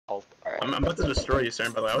Alt. I'm about to destroy you,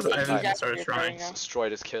 Saren, by the way. I haven't even started trying. Let's destroy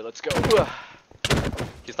this kid. Let's go.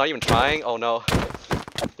 He's not even trying. Oh no.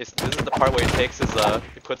 This is the part where he takes his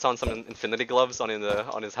he puts on some infinity gloves on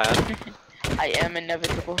his hand. I am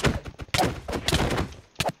inevitable.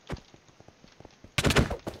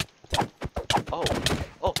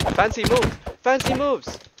 Oh, fancy moves! Fancy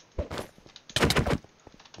moves!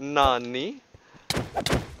 Nani?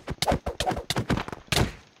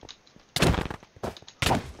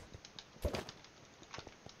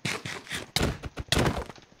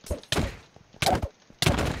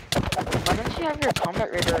 Why don't you have your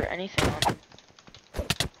combat radar or anything on?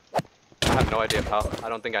 I have no idea, pal. I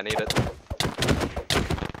don't think I need it.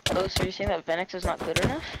 Oh, so you're saying that Vanax is not good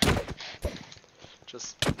enough?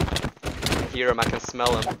 Just hear him, I can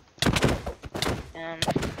smell him.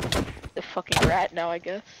 The fucking rat now, I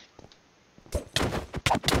guess. I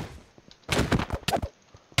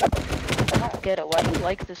don't get it. Why do you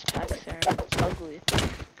like this pack, Saren? It's ugly.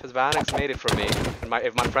 Cause Vanax made it for me. And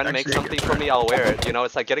if my friend makes Actually, something for me, I'll wear it. You know,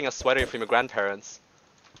 it's like getting a sweater from your grandparents.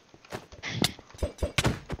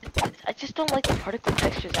 I just don't like the particle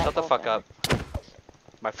textures. Shut the fuck up.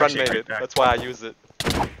 My friend made it. That's why I use it.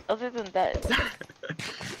 Other than that,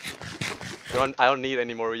 I don't need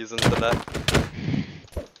any more reasons than that.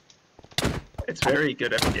 It's very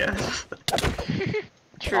good FPS.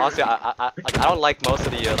 true. Honestly, I don't like most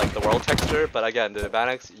of the the world texture, but again, the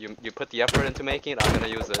Vanax, you put the effort into making it, I'm gonna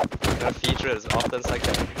use it. I'm gonna feature it as often as I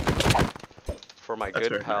can. For my That's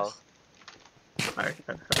good very pal. Nice.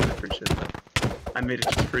 I appreciate that. I made it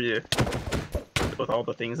just for you. With all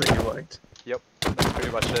the things that you liked. Yep, that's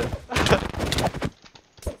pretty much it.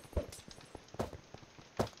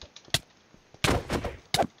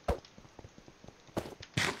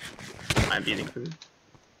 I'm eating food.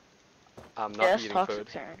 I'm not eating toxic,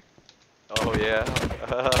 food. Saren. Oh yeah.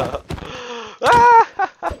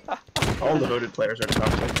 All the voted players are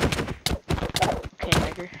toxic. Okay,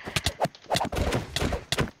 nigger.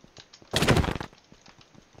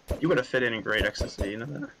 You would have fit in great ecstasy, you know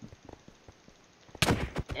that?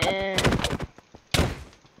 And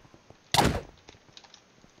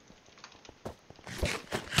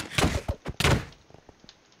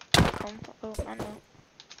oh, I know.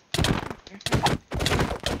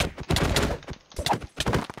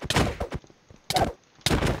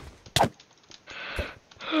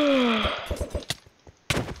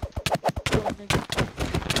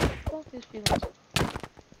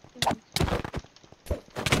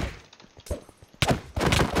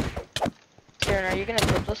 Karen, are you gonna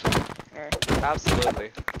clip this one? Or?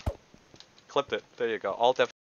 Absolutely. Clipped it. There you go. Alt F5